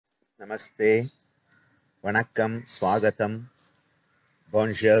Namaste, Vanakkam, Swagatam,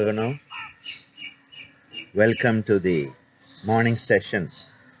 Buongiorno. Welcome to the morning session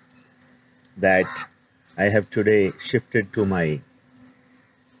that I have today shifted to my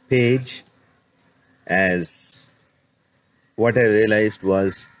page, as what I realized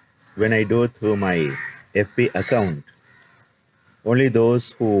was when I go through my FB account, only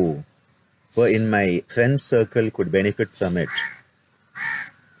those who were in my friend circle could benefit from it.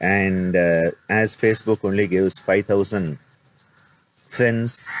 And as Facebook only gives 5,000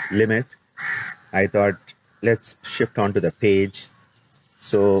 friends limit, I thought let's shift onto the page.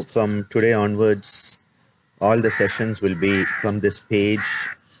 So from today onwards, all the sessions will be from this page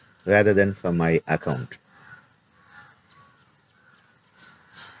rather than from my account.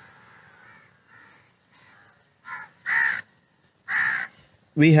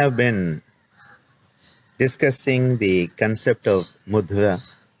 We have been discussing the concept of Mudra.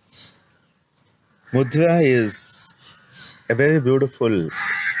 Mudra is a very beautiful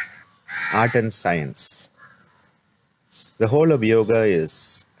art and science. The whole of yoga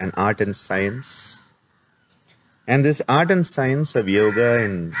is an art and science. And this art and science of yoga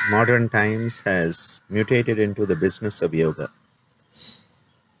in modern times has mutated into the business of yoga.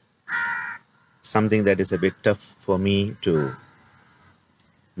 Something that is a bit tough for me to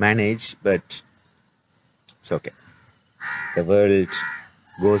manage, but it's okay. The world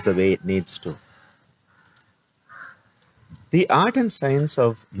goes the way it needs to. The art and science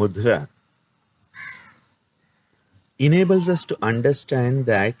of Mudra enables us to understand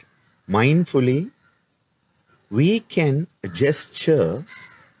that mindfully we can gesture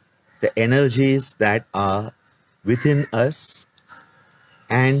the energies that are within us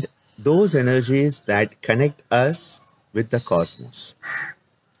and those energies that connect us with the cosmos.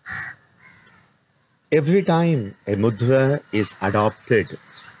 Every time a mudra is adopted,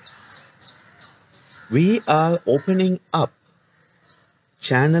 we are opening up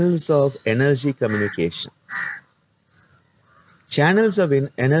channels of energy communication. Channels of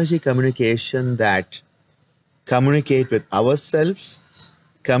energy communication that communicate with ourselves,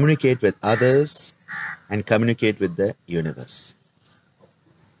 communicate with others, and communicate with the universe.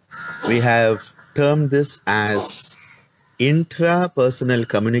 We have termed this as intrapersonal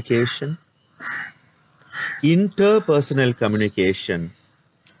communication, interpersonal communication,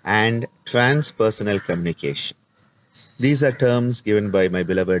 and transpersonal communication. These are terms given by my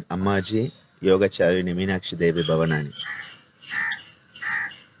beloved Ammaji, Yogacharya Meenakshi Devi Bhavanani.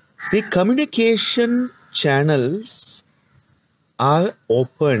 The communication channels are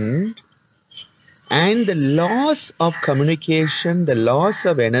opened, and the loss of communication, the loss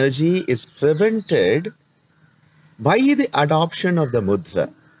of energy is prevented by the adoption of the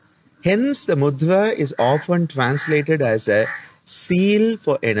mudra. Hence, the mudra is often translated as a seal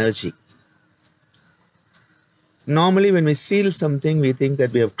for energy. Normally, when we seal something, we think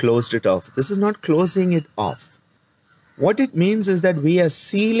that we have closed it off. This is not closing it off. What it means is that we are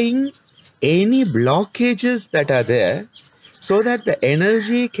sealing any blockages that are there so that the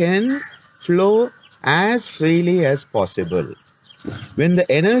energy can flow as freely as possible. When the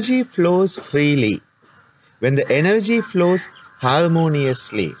energy flows freely, when the energy flows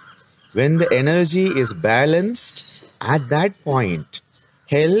harmoniously, when the energy is balanced, at that point,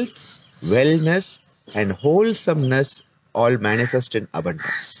 health, wellness, and wholesomeness all manifest in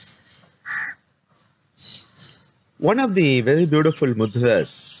abundance. One of the very beautiful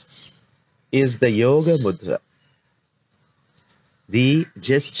mudras is the Yoga Mudra, the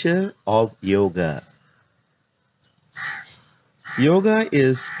gesture of yoga. Yoga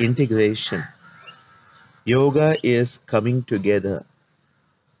is integration. Yoga is coming together.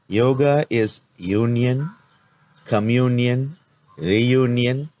 Yoga is union, communion,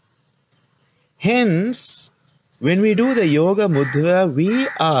 reunion. Hence, when we do the Yoga Mudra, we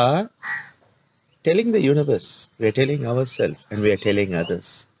are telling the universe, we are telling ourselves, and we are telling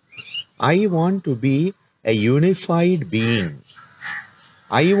others, I want to be a unified being.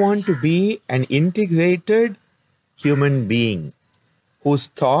 I want to be an integrated human being whose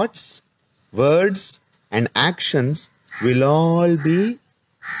thoughts, words, and actions will all be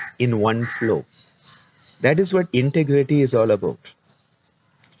in one flow. That is what integrity is all about.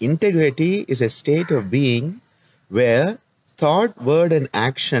 Integrity is a state of being where thought, word, and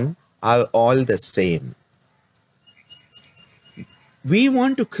action are all the same. We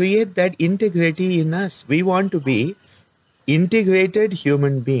want to create that integrity in us. We want to be integrated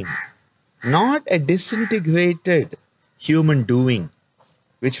human being, not a disintegrated human doing,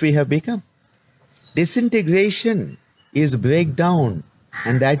 which we have become. Disintegration is breakdown,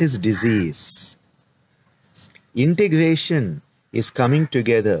 and that is disease. Integration is coming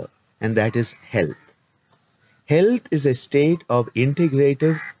together and that is health. Health is a state of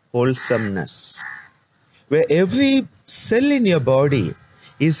integrative wholesomeness, where every cell in your body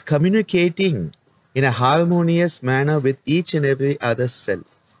is communicating in a harmonious manner with each and every other cell.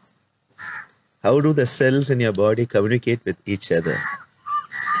 How do the cells in your body communicate with each other?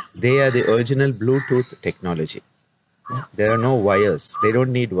 They are the original Bluetooth technology. There are no wires. They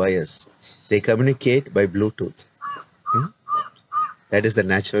don't need wires. They communicate by Bluetooth. That is the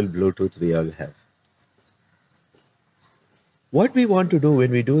natural Bluetooth we all have. What we want to do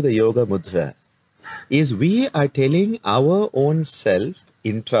when we do the Yoga Mudra is we are telling our own self,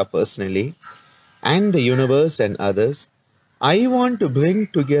 intrapersonally, and the universe and others, I want to bring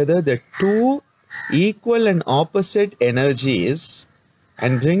together the two equal and opposite energies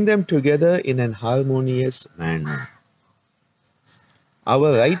and bring them together in an harmonious manner.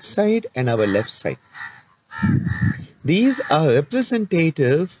 Our right side and our left side. These are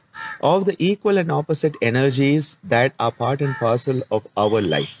representative of the equal and opposite energies that are part and parcel of our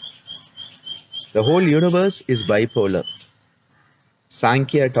life. The whole universe is bipolar.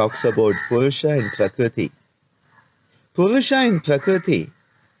 Sankhya talks about Purusha and Prakriti. Purusha and Prakriti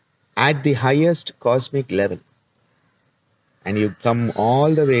at the highest cosmic level. And you come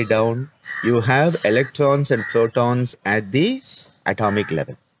all the way down, you have electrons and protons at the atomic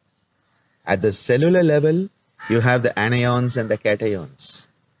level. At the cellular level, you have the anions and the cations.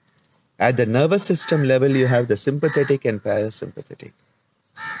 At the nervous system level, you have the sympathetic and parasympathetic.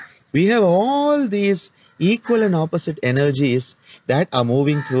 We have all these equal and opposite energies that are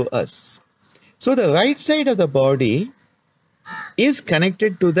moving through us. So the right side of the body is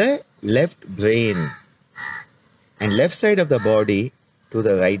connected to the left brain and left side of the body to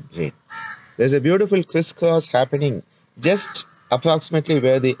the right brain. There's a beautiful crisscross happening just approximately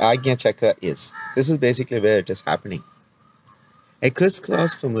where the Ajna chakra is. This is basically where it is happening. A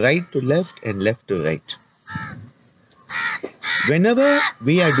crisscross from right to left and left to right. Whenever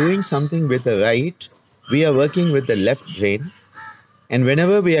we are doing something with the right, we are working with the left brain. And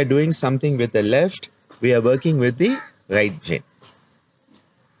whenever we are doing something with the left, we are working with the right brain.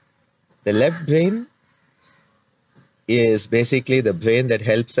 The left brain is basically the brain that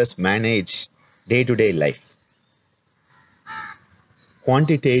helps us manage day-to-day life.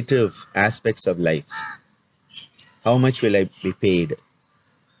 Quantitative aspects of life. How much will I be paid?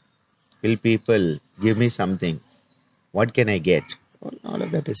 Will people give me something? What can I get? All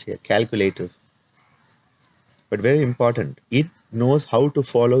of that is here. Calculative. But very important. It knows how to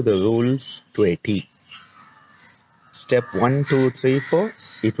follow the rules to a T. Step 1, 2, 3, 4,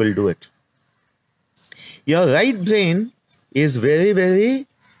 it will do it. Your right brain is very, very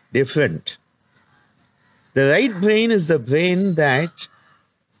different. The right brain is the brain that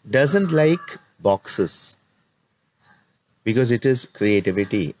doesn't like boxes because it is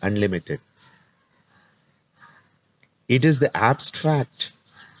creativity, unlimited. It is the abstract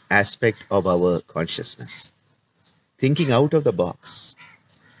aspect of our consciousness. Thinking out of the box,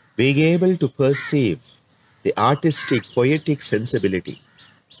 being able to perceive the artistic, poetic sensibility.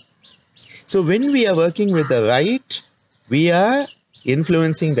 So when we are working with the right, we are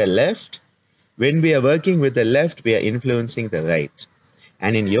influencing the left. When we are working with the left, we are influencing the right.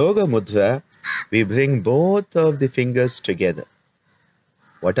 And in Yoga Mudra, we bring both of the fingers together.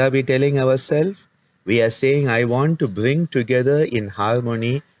 What are we telling ourselves? We are saying, I want to bring together in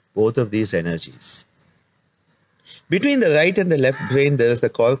harmony both of these energies. Between the right and the left brain, there is the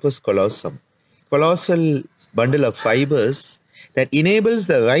corpus callosum, colossal bundle of fibers that enables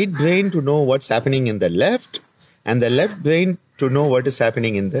the right brain to know what's happening in the left and the left brain to know what is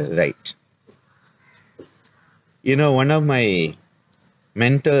happening in the right. You know, one of my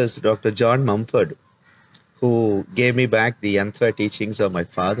mentors, Dr. John Mumford, who gave me back the yantra teachings of my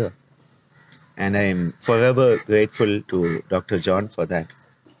father, and I am forever grateful to Dr. John for that.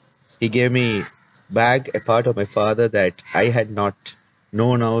 He gave me back a part of my father that I had not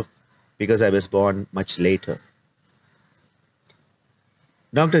known of because I was born much later.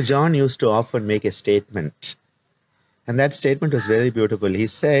 Dr. John used to often make a statement, and that statement was very beautiful. He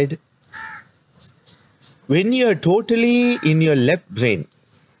said, when you are totally in your left brain,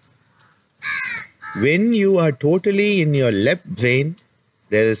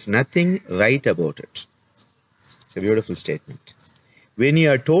 there is nothing right about it. It's a beautiful statement. When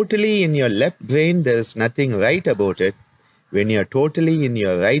you are totally in your left brain, there is nothing right about it. When you are totally in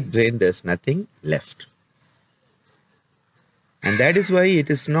your right brain, there is nothing left. And that is why it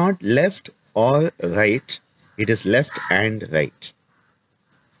is not left or right. It is left and right.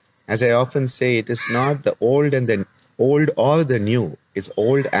 As I often say, it is not the old and the old or the new. It's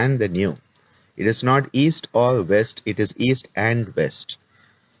old and the new. It is not east or west. It is east and west.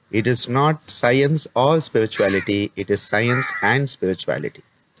 It is not science or spirituality, it is science and spirituality.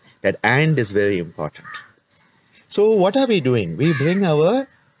 That and is very important. So what are we doing? We bring our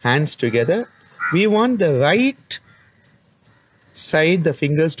hands together. We want the right side, the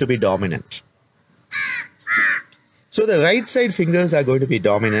fingers to be dominant. So the right side fingers are going to be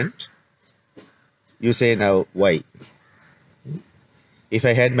dominant. You say now, why? If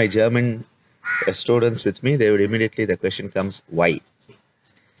I had my German students with me, they would immediately, the question comes, why?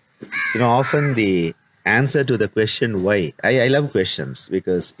 Often the answer to the question why, I love questions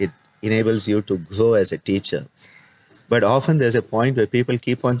because it enables you to grow as a teacher. But often there's a point where people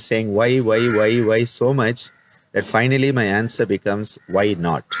keep on saying why so much that finally my answer becomes why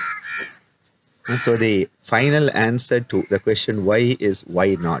not. And so the final answer to the question why is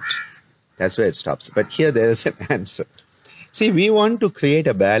why not. That's where it stops. But here there is an answer. See, we want to create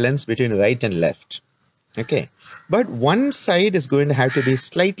a balance between right and left. Okay. But one side is going to have to be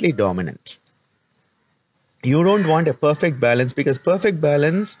slightly dominant. You don't want a perfect balance because perfect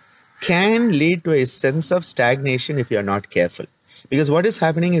balance can lead to a sense of stagnation if you're not careful. Because what is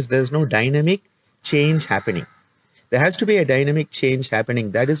happening is there's no dynamic change happening. There has to be a dynamic change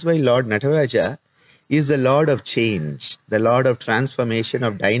happening. That is why Lord Nataraja is the Lord of change, the Lord of transformation,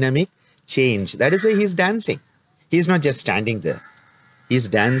 of dynamic change. That is why he's dancing. He's not just standing there. He's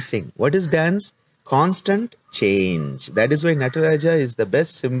dancing. What is dance? Constant change. That is why Nataraja is the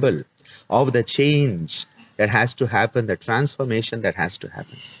best symbol of the change that has to happen, the transformation that has to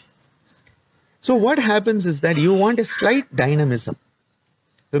happen. So what happens is that you want a slight dynamism.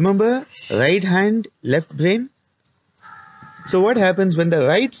 Remember, right hand, left brain. So what happens when the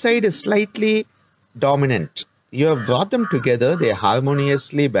right side is slightly dominant? You have brought them together, they are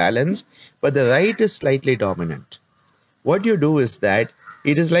harmoniously balanced, but the right is slightly dominant. What you do is that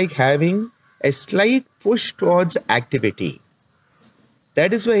it is like having a slight push towards activity.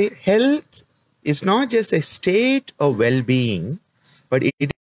 That is why health is not just a state of well-being, but it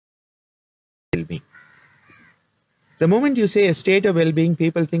is well-being. The moment you say a state of well-being,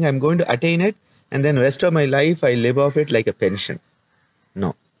 people think I'm going to attain it and then rest of my life I live off it like a pension.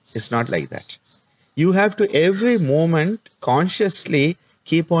 No, it's not like that. You have to every moment consciously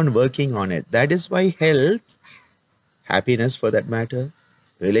keep on working on it. That is why health, happiness for that matter,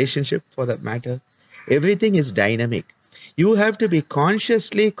 relationship for that matter, everything is dynamic. You have to be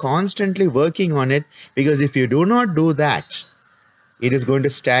consciously, constantly working on it because if you do not do that, it is going to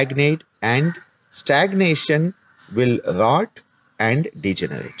stagnate and stagnation will rot and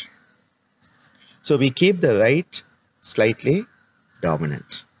degenerate. So we keep the right slightly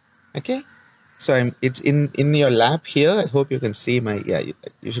dominant. Okay? So it's in your lap here. I hope you can see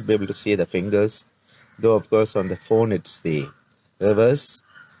you should be able to see the fingers. Though of course on the phone it's the reverse.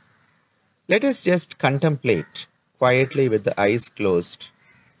 Let us just contemplate quietly with the eyes closed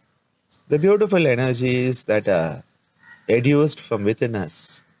the beautiful energies that are educed from within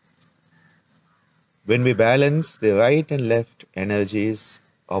us. When we balance the right and left energies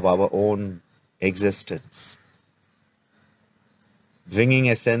of our own existence, bringing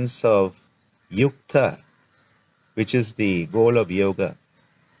a sense of yukta, which is the goal of yoga.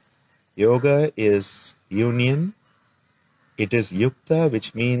 Yoga is union. It is yukta,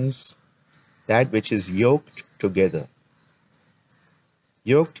 which means that which is yoked together.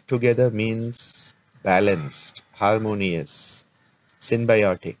 Yoked together means balanced, harmonious,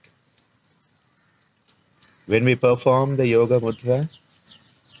 symbiotic. When we perform the yoga mudra,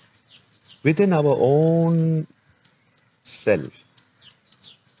 within our own self,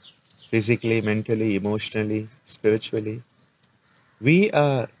 physically, mentally, emotionally, spiritually, we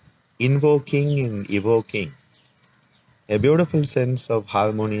are invoking and evoking a beautiful sense of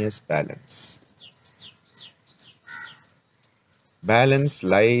harmonious balance. Balance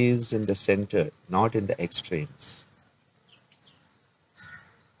lies in the center, not in the extremes.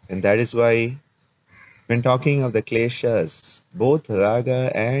 And that is why when talking of the kleshas, both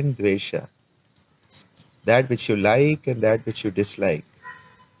raga and dvesha, that which you like and that which you dislike,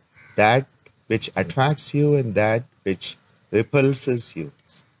 that which attracts you and that which repulses you,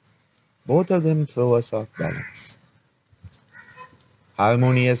 both of them throw us off balance.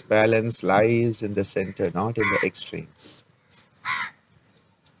 Harmonious balance lies in the center, not in the extremes.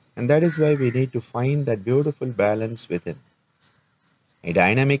 And that is why we need to find that beautiful balance within. A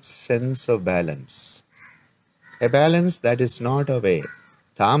dynamic sense of balance. A balance that is not of a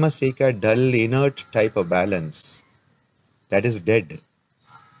tamasika, dull, inert type of balance that is dead,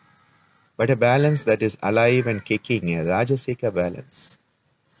 but a balance that is alive and kicking, a rajasika balance.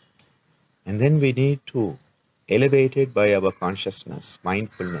 And then we need to elevate it by our consciousness,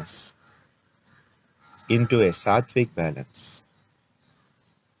 mindfulness, into a sattvic balance.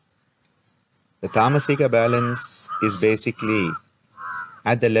 The Tamasika balance is basically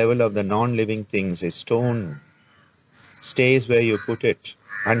at the level of the non-living things. A stone stays where you put it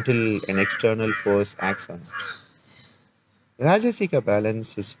until an external force acts on it. Rajasika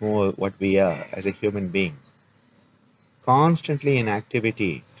balance is more what we are as a human being, constantly in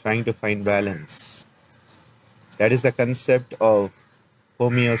activity, trying to find balance. That is the concept of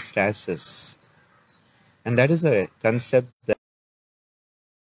homeostasis. And that is the concept that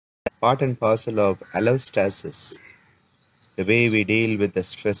is part and parcel of allostasis, the way we deal with the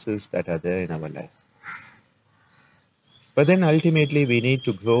stresses that are there in our life. But then ultimately we need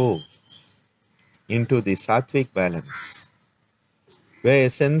to grow into the sattvic balance, where a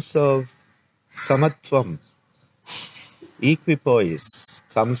sense of samatvam, equipoise,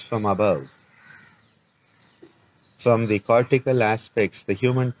 comes from above, from the cortical aspects, the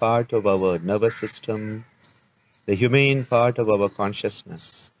human part of our nervous system, the humane part of our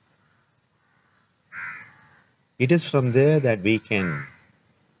consciousness. It is from there that we can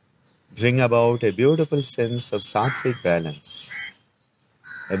bring about a beautiful sense of sattvic balance,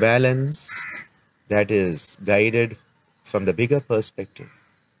 a balance that is guided from the bigger perspective.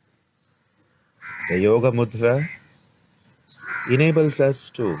 The Yoga Mudra enables us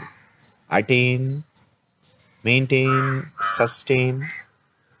to attain, maintain, sustain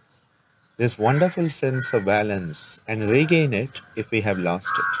this wonderful sense of balance and regain it if we have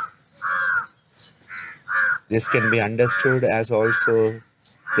lost it. This can be understood as also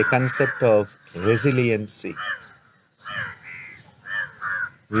the concept of resiliency.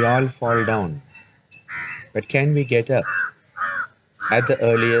 We all fall down, but can we get up at the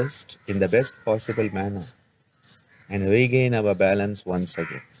earliest in the best possible manner and regain our balance once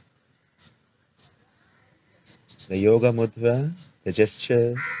again? The Yoga Mudra, the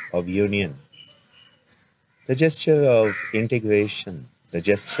gesture of union, the gesture of integration, the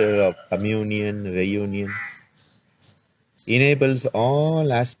gesture of communion, reunion, enables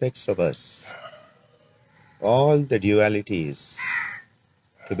all aspects of us, all the dualities,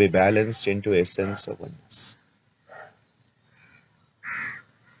 to be balanced into a sense of oneness.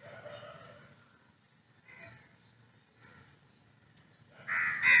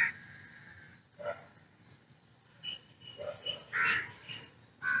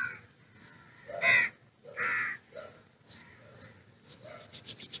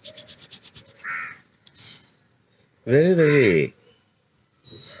 Very, very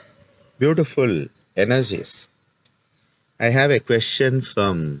beautiful energies. I have a question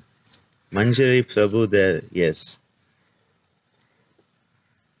from Manjari Prabhu there. Yes.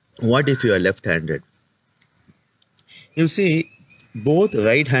 What if you are left-handed? You see, both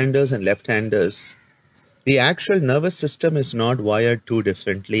right-handers and left-handers, the actual nervous system is not wired too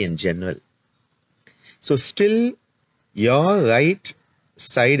differently in general. So still, your right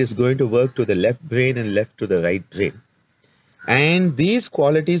side is going to work to the left brain and left to the right brain. And these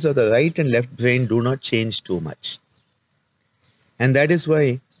qualities of the right and left brain do not change too much. And that is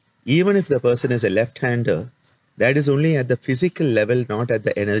why, even if the person is a left-hander, that is only at the physical level, not at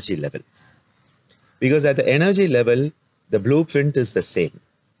the energy level. Because at the energy level, the blueprint is the same.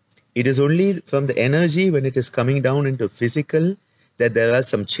 It is only from the energy when it is coming down into physical that there are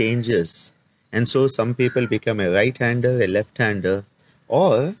some changes. And so some people become a right-hander, a left-hander,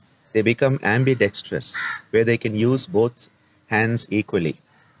 or they become ambidextrous, where they can use both hands equally.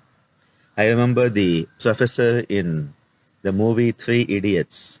 I remember the professor in the movie Three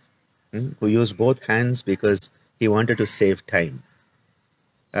Idiots, who used both hands because he wanted to save time.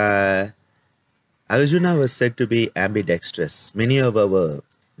 Arjuna was said to be ambidextrous. Many of our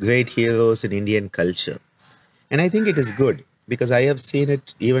great heroes in Indian culture. And I think it is good because I have seen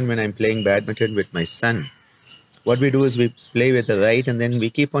it even when I'm playing badminton with my son. What we do is we play with the right and then we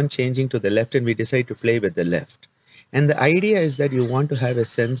keep on changing to the left and we decide to play with the left. And the idea is that you want to have a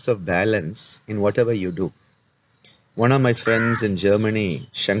sense of balance in whatever you do. One of my friends in Germany,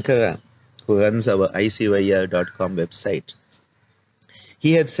 Shankara, who runs our icvr.com website,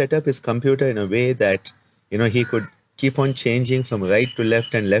 he had set up his computer in a way that, he could keep on changing from right to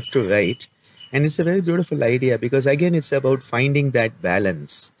left and left to right. And it's a very beautiful idea because, again, it's about finding that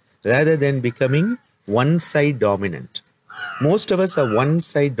balance rather than becoming one side dominant. Most of us are one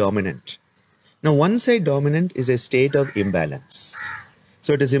side dominant. Now, one side dominant is a state of imbalance.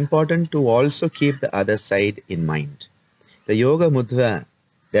 So it is important to also keep the other side in mind. The Yoga Mudra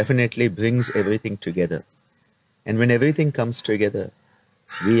definitely brings everything together. And when everything comes together,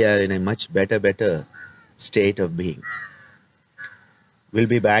 we are in a much better state of being. We'll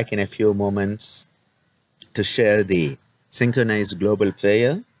be back in a few moments to share the synchronized global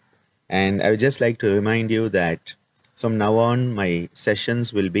prayer. And I would just like to remind you that from now on, my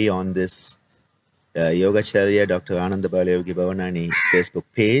sessions will be on this Yogacharya Dr.Ananda Balayogi Bhavanani Facebook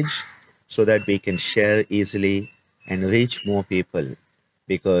page so that we can share easily and reach more people.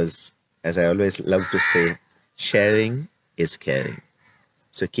 Because, as I always love to say, sharing is caring.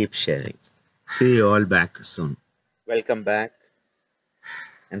 So keep sharing. See you all back soon. Welcome back,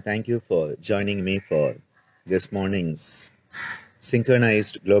 and thank you for joining me for this morning's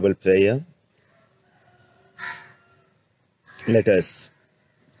synchronized global prayer. Let us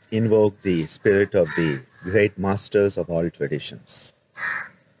invoke the spirit of the great masters of all traditions.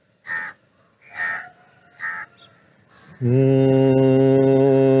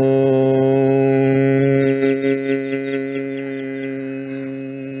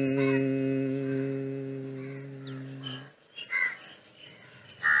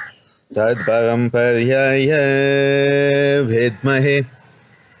 Tadparam paryaya vidmahe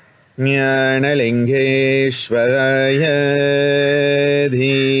ज्ञानलिङ्गेश्वराय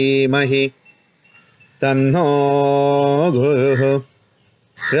धीमहि तन्नो गुरुः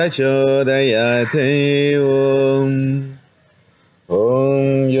प्रचोदयात्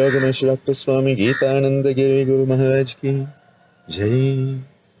ॐ Yogeshwar doctor स्वामी गीतानंद गिरि गुरु महाराज की जय.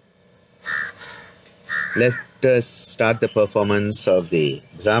 Let us start the performance of the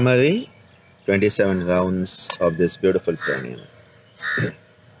Brahmari, 27 rounds of this beautiful pranayama.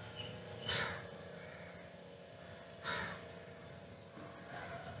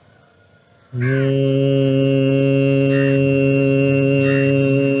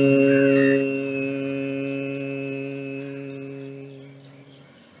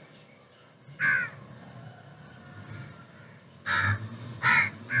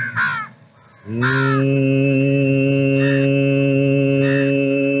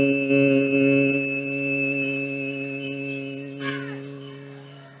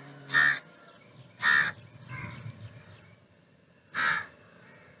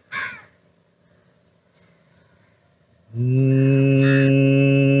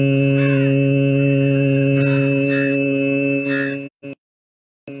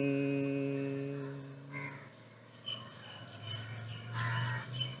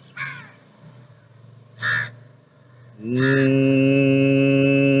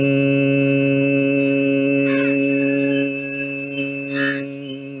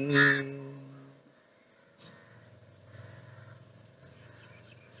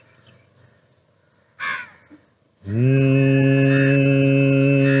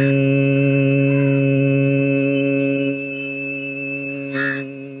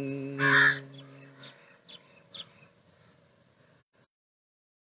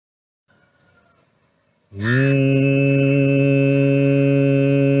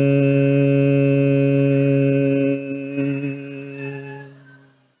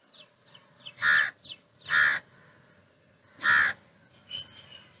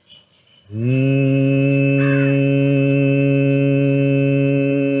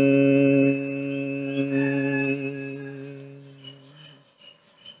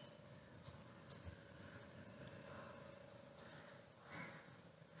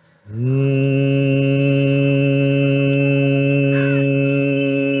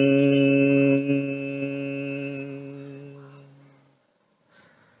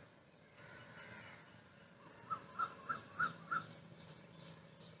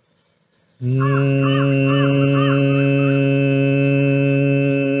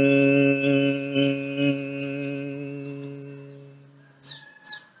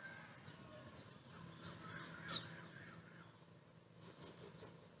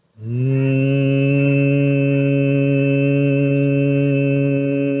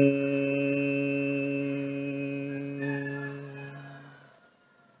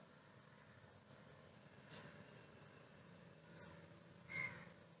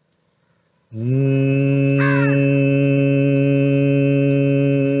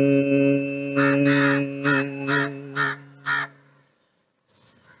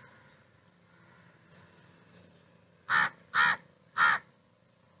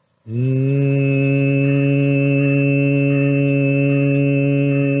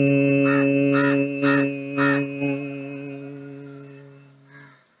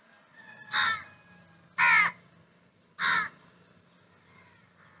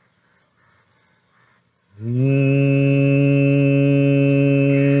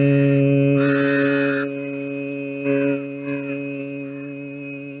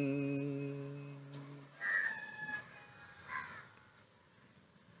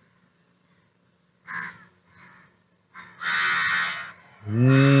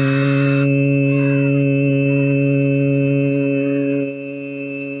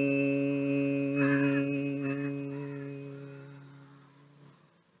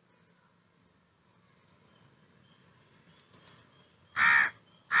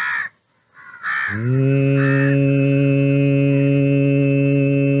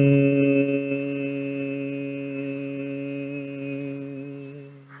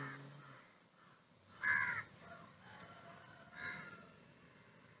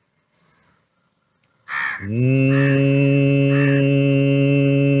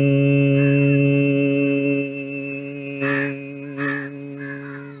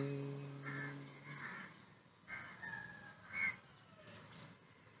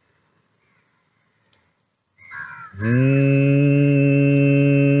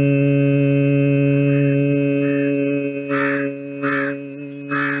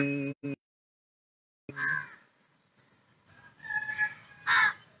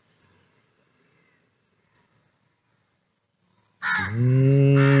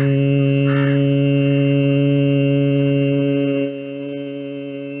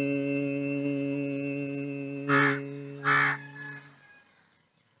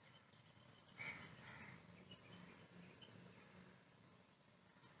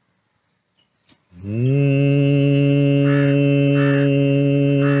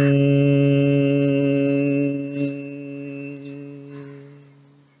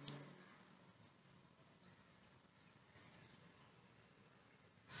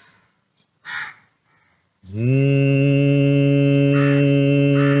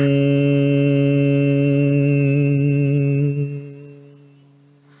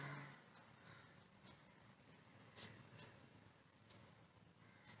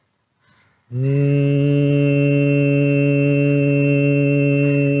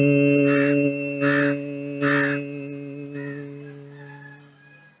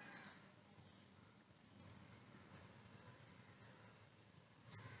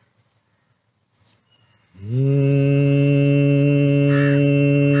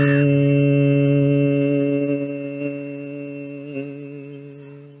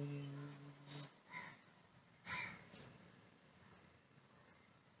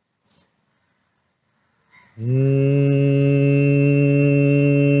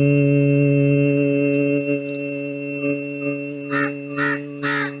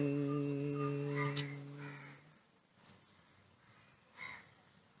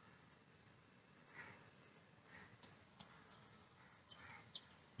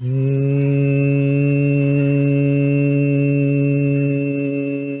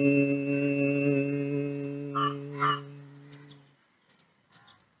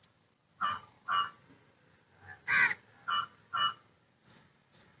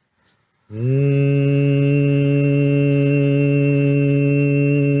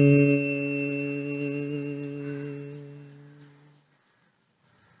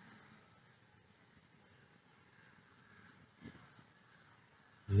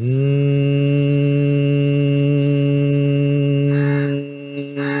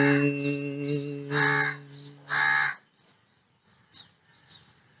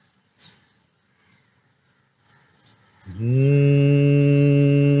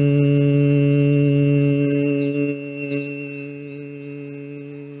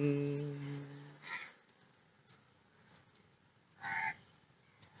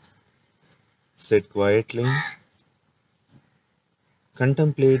 Sit quietly,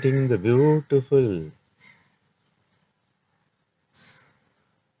 contemplating the beautiful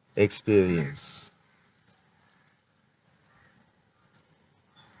experience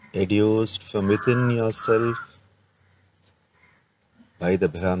educed from within yourself by the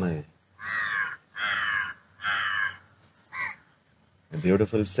Brahma. A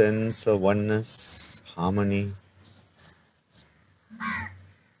beautiful sense of oneness, harmony,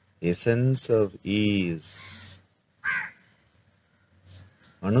 a sense of ease,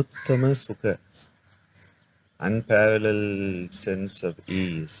 anuttama sukha, unparalleled sense of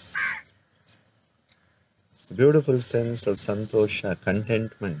ease, a beautiful sense of santosha,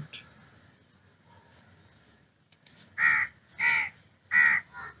 contentment,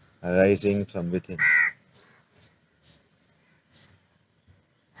 arising from within.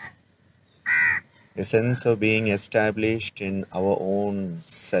 A sense of being established in our own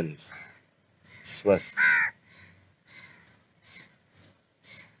self, swast.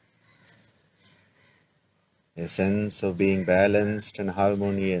 A sense of being balanced and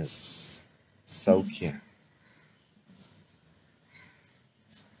harmonious, saukya.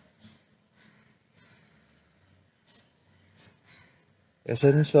 A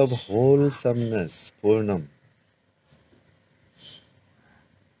sense of wholesomeness, purnam.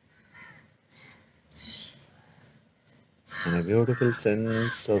 And a beautiful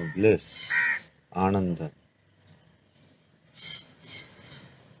sense of bliss, ananda.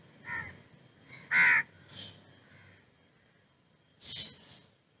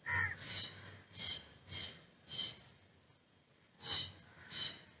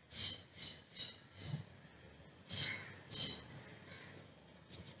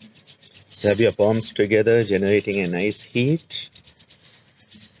 Rub your palms together, generating a nice heat.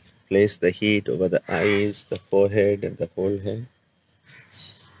 Place the heat over the eyes, the forehead, and the whole head.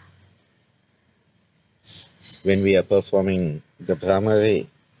 When we are performing the Brahmari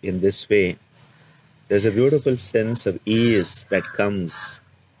in this way, there's a beautiful sense of ease that comes.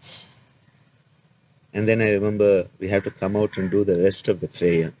 And then I remember we have to come out and do the rest of the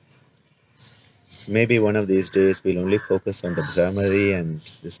prayer. Maybe one of these days we'll only focus on the Brahmari and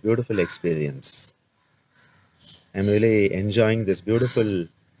this beautiful experience. I'm really enjoying this beautiful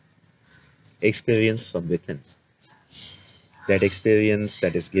experience from within. That experience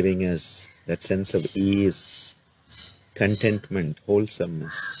that is giving us that sense of ease, contentment,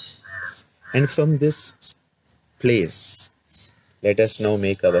 wholesomeness. And from this place, let us now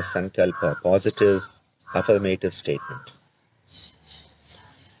make our sankalpa, positive, affirmative statement.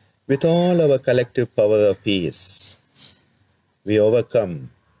 With all our collective power of peace, we overcome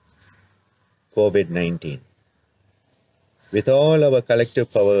COVID-19. With all our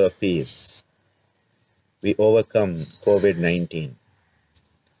collective power of peace, we overcome COVID-19.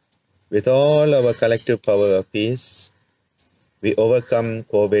 With all our collective power of peace, we overcome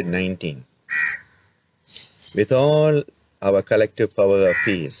COVID-19. With all our collective power of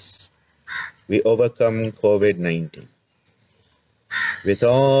peace, we overcome COVID-19. With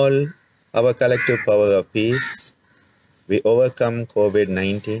all our collective power of peace, we overcome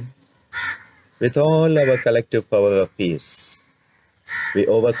COVID-19. With all our collective power of peace, we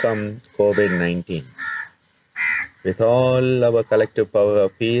overcome COVID-19. With all our collective power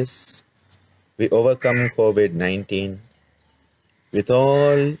of peace, we overcome COVID-19. With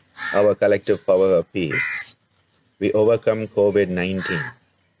all our collective power of peace, we overcome COVID-19.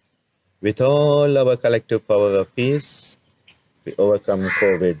 With all our collective power of peace, we overcome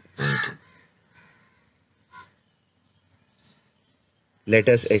COVID-19. Let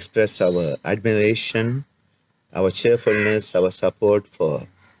us express our admiration, our cheerfulness, our support for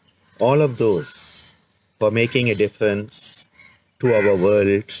all of those for making a difference to our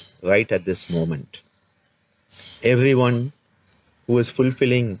world right at this moment. Everyone who is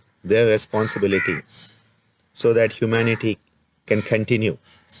fulfilling their responsibility so that humanity can continue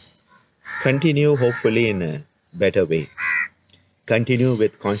hopefully in a better way. Continue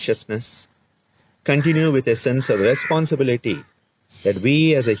with consciousness, continue with a sense of responsibility that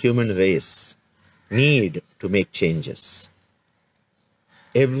we as a human race need to make changes.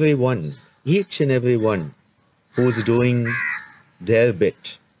 Everyone, each and every one who is doing their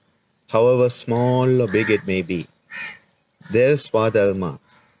bit, however small or big it may be, their swadharma,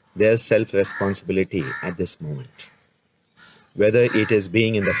 their self-responsibility at this moment. Whether it is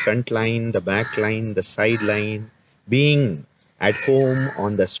being in the front line, the back line, the side line, being at home,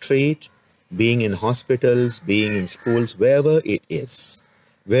 on the street, being in hospitals, being in schools, wherever it is,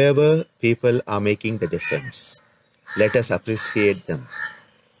 wherever people are making the difference, let us appreciate them.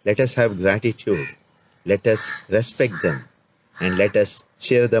 Let us have gratitude. Let us respect them. And let us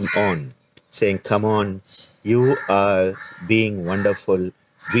cheer them on, saying, come on, you are being wonderful.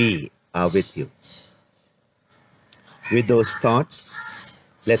 We are with you. With those thoughts,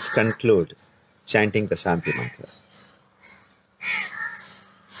 let's conclude chanting the Shanti Mantra.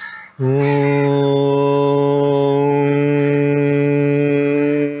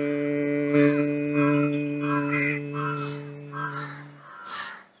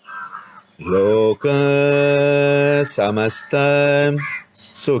 Loka samasta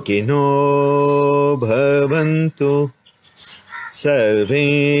sukhino bhavantu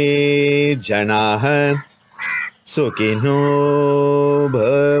sarve janaha sukhino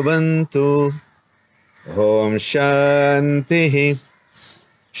bhavantu. Om Shanti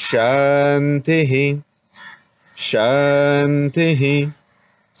Shanti Shanti.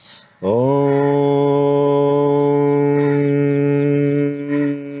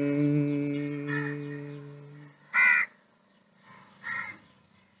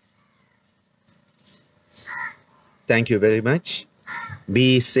 Thank you very much.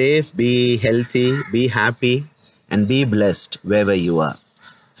 Be safe, be healthy, be happy, and be blessed wherever you are.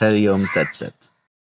 Hari Om Tat Sat.